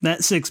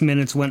That 6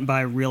 minutes went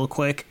by real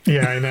quick.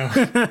 Yeah, I know.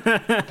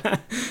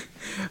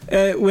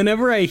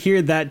 Whenever I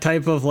hear that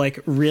type of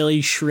like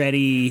really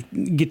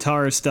shreddy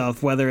guitar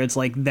stuff, whether it's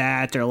like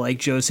that or like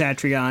Joe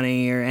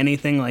Satriani or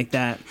anything like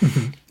that,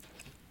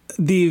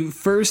 the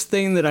first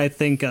thing that I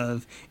think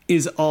of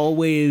is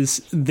always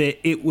that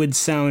it would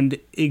sound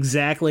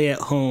exactly at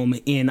home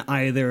in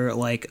either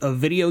like a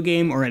video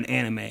game or an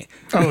anime.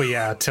 Oh,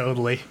 yeah,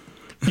 totally.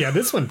 Yeah,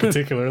 this one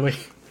particularly.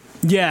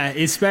 Yeah,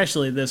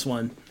 especially this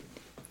one.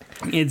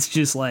 It's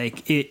just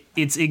like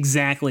it's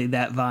exactly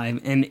that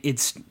vibe, and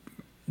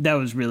that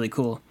was really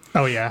cool.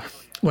 Oh yeah.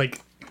 Like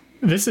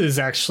this is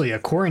actually a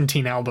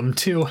quarantine album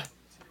too.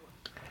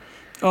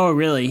 Oh,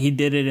 really? He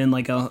did it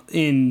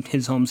in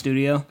his home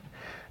studio?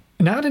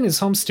 Not in his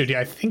home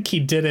studio. I think he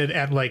did it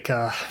at like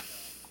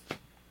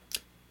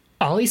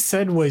all he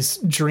said was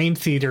Dream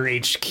Theater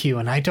HQ,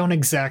 and I don't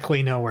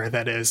exactly know where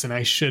that is, and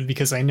I should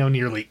because I know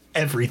nearly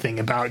everything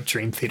about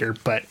Dream Theater,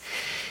 but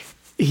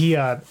he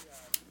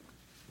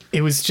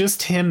it was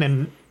just him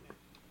and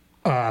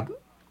a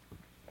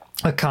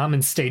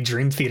common state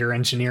Dream Theater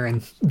engineer,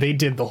 and they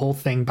did the whole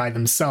thing by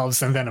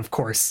themselves. And then, of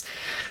course,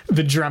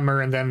 the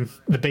drummer and then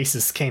the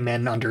bassist came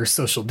in under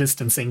social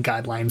distancing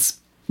guidelines,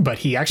 but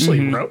he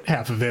actually wrote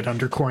half of it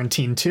under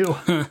quarantine too.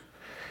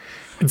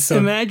 And so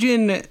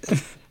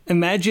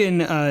Imagine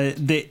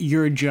that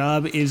your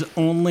job is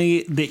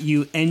only that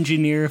you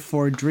engineer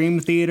for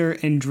Dream Theater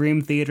and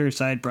Dream Theater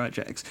side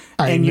projects.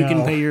 And you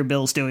can pay your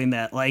bills doing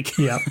that. Like,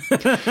 yeah.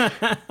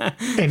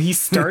 And he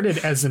started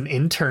as an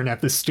intern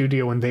at the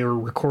studio when they were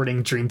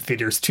recording Dream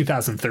Theater's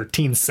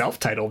 2013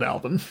 self-titled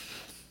album.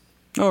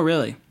 Oh,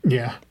 really?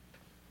 Yeah.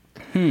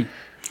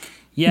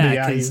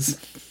 Yeah,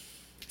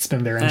 it's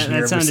been their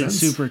engineer that sounded ever since.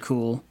 super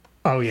cool.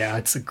 Oh yeah,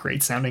 it's a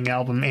great sounding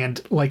album,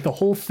 and like the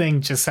whole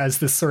thing just has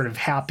this sort of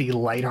happy,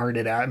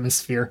 lighthearted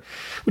atmosphere,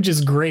 which is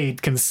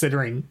great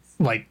considering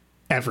like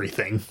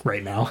everything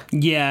right now.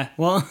 Yeah,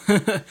 well,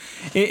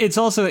 it's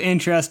also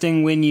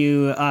interesting when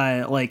you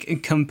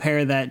like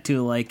compare that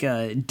to like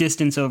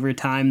Distance Over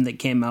Time that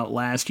came out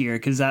last year,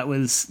 because that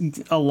was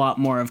a lot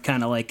more of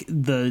kind of like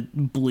the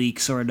bleak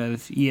sort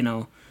of, you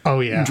know.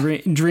 Oh yeah,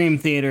 Dream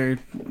Theater,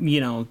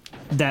 you know,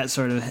 that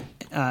sort of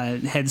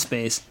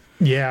headspace.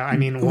 Yeah, I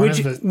mean,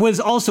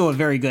 was also a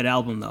very good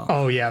album, though.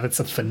 Oh yeah,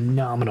 that's a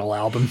phenomenal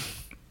album.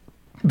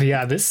 But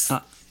yeah, there's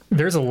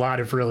a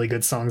lot of really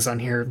good songs on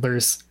here.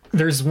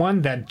 There's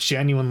one that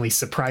genuinely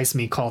surprised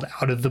me called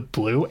Out of the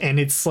Blue, and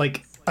it's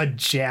like a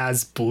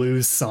jazz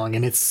blues song,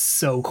 and it's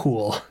so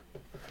cool.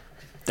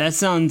 That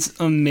sounds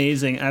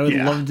amazing. I would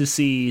love to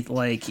see,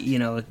 like, you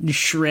know,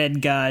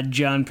 shred god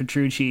John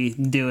Petrucci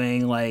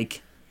doing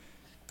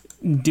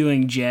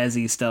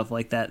jazzy stuff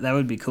like that. That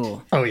would be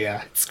cool. Oh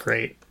yeah, it's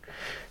great.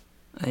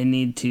 I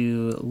need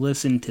to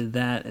listen to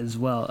that as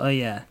well. Oh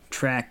yeah,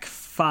 track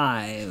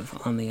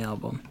 5 on the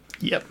album.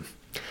 Yep.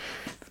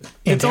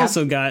 It's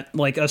also got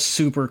like a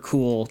super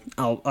cool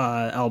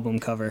album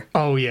cover.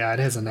 Oh yeah, it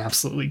has an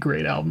absolutely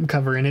great album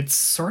cover, and it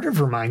sort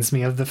of reminds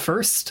me of the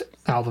first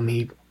album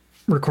he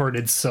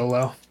recorded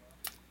solo.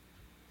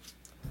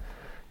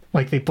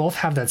 Like they both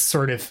have that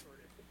sort of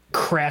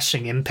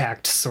crashing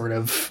impact sort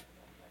of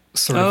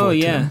oh look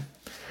yeah.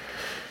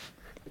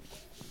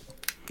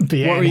 But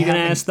yeah, what were you gonna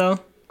ask though?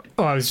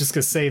 Oh, I was just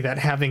going to say that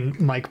having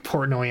Mike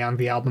Portnoy on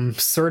the album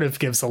sort of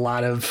gives a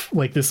lot of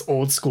like this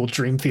old school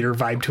Dream Theater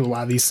vibe to a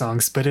lot of these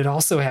songs, but it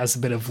also has a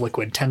bit of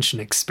Liquid Tension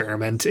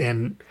experiment.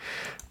 And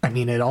I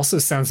mean, it also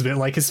sounds a bit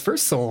like his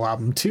first solo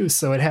album too.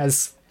 So it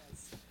has,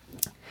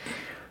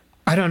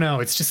 I don't know,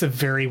 it's just a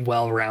very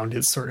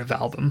well-rounded sort of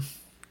album.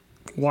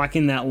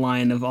 Walking that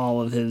line of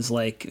all of his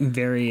like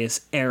various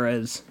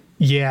eras.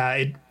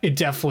 Yeah, it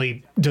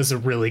definitely does a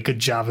really good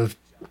job of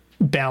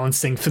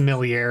balancing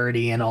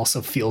familiarity and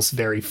also feels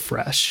very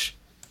fresh.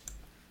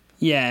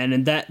 Yeah,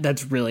 and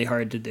that's really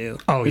hard to do.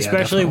 Oh, yeah,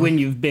 especially definitely. when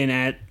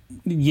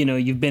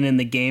you've been in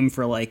the game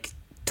for like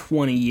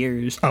 20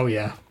 years. Oh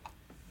yeah,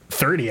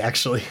 30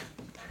 actually.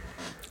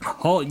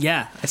 Oh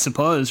yeah, I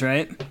suppose,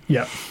 right?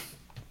 Yep.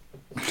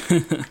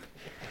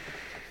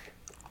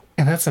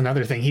 And that's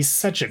another thing. He's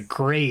such a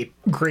great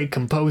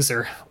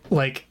composer.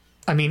 Like,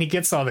 I mean, he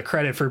gets all the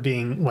credit for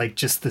being like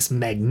just this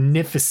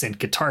magnificent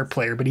guitar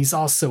player, but he's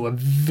also a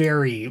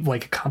very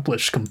like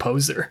accomplished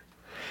composer.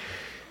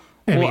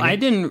 I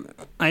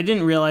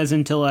didn't realize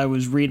until I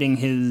was reading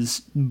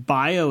his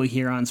bio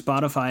here on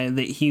Spotify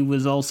that he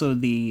was also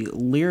the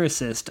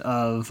lyricist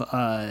of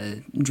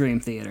Dream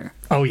Theater.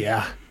 Oh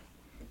yeah.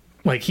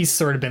 Like he's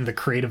sort of been the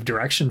creative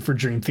direction for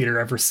Dream Theater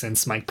ever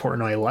since Mike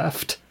Portnoy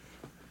left.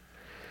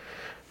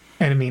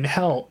 And I mean,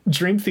 hell,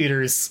 Dream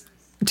Theater's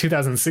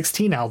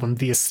 2016 album,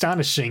 The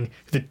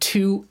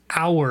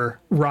 2-hour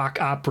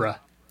rock opera,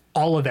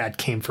 all of that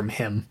came from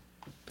him.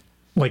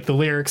 Like the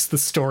lyrics, the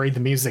story, the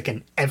music,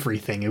 and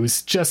everything. It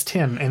was just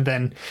him. And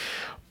then,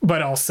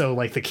 but also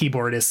like the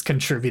keyboardist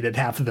contributed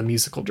half of the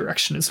musical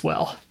direction as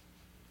well.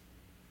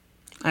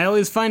 I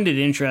always find it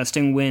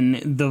interesting when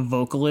the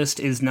vocalist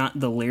is not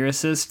the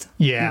lyricist.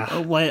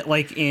 Yeah.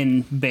 Like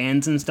in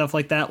bands and stuff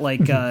like that.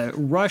 Like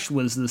Rush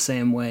was the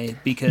same way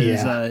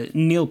because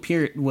Neil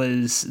Peart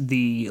was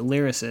the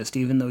lyricist,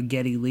 even though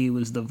Geddy Lee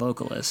was the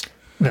vocalist.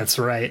 That's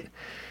right.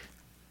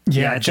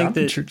 Yeah, I John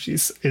think Petrucci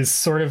is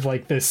sort of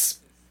like this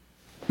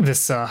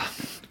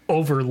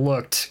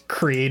overlooked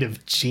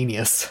creative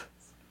genius.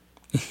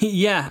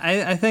 Yeah,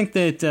 I think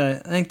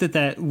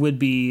that would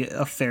be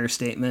a fair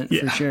statement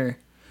for sure.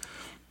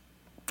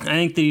 I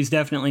think that he's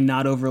definitely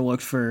not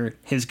overlooked for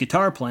his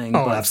guitar playing,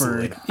 but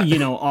absolutely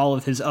for all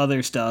of his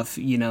other stuff,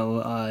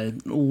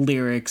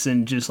 lyrics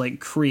and just like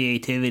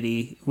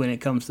creativity when it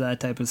comes to that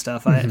type of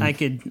stuff. I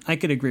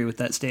could agree with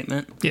that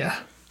statement. Yeah.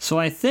 So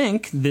I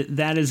think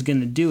that is going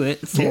to do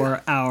it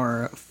for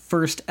our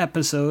first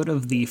episode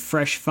of the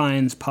Fresh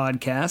Finds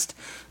podcast.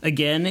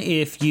 Again,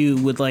 if you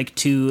would like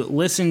to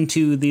listen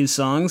to these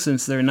songs,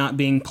 since they're not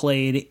being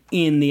played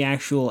in the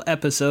actual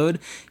episode,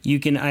 you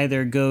can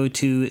either go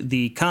to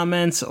the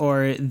comments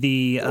or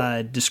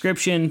the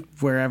description,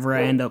 wherever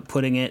I end up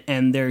putting it,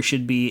 and there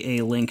should be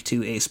a link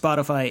to a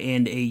Spotify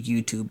and a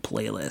YouTube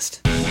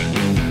playlist.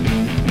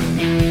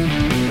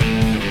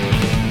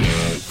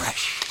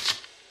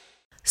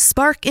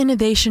 Spark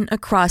innovation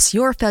across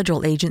your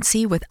federal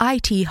agency with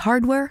IT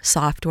hardware,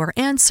 software,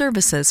 and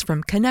services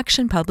from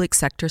Connection Public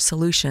Sector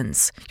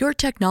Solutions. Your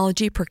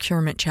technology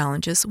procurement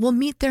challenges will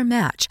meet their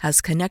match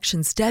as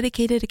Connection's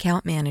dedicated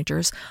account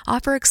managers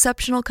offer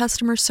exceptional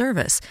customer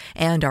service,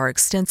 and our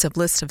extensive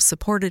list of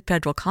supported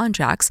federal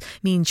contracts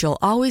means you'll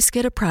always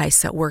get a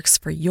price that works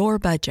for your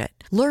budget.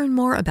 Learn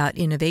more about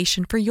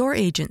innovation for your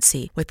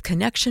agency with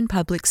Connection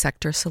Public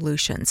Sector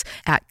Solutions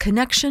at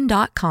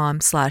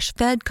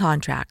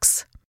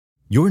connection.com/fedcontracts.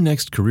 Your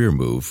next career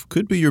move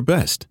could be your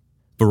best.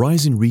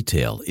 Verizon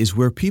Retail is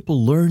where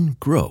people learn,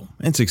 grow,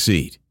 and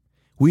succeed.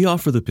 We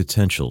offer the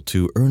potential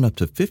to earn up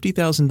to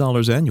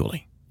 $50,000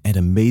 annually and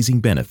amazing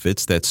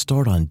benefits that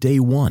start on day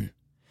one.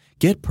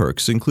 Get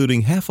perks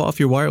including half off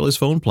your wireless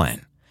phone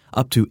plan,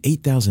 up to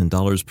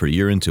 $8,000 per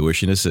year in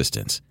tuition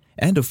assistance,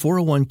 and a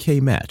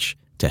 401k match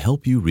to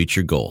help you reach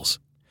your goals.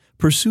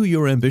 Pursue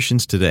your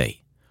ambitions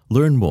today.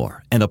 Learn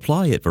more and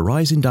apply at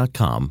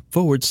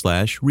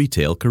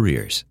verizon.com/retail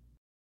careers.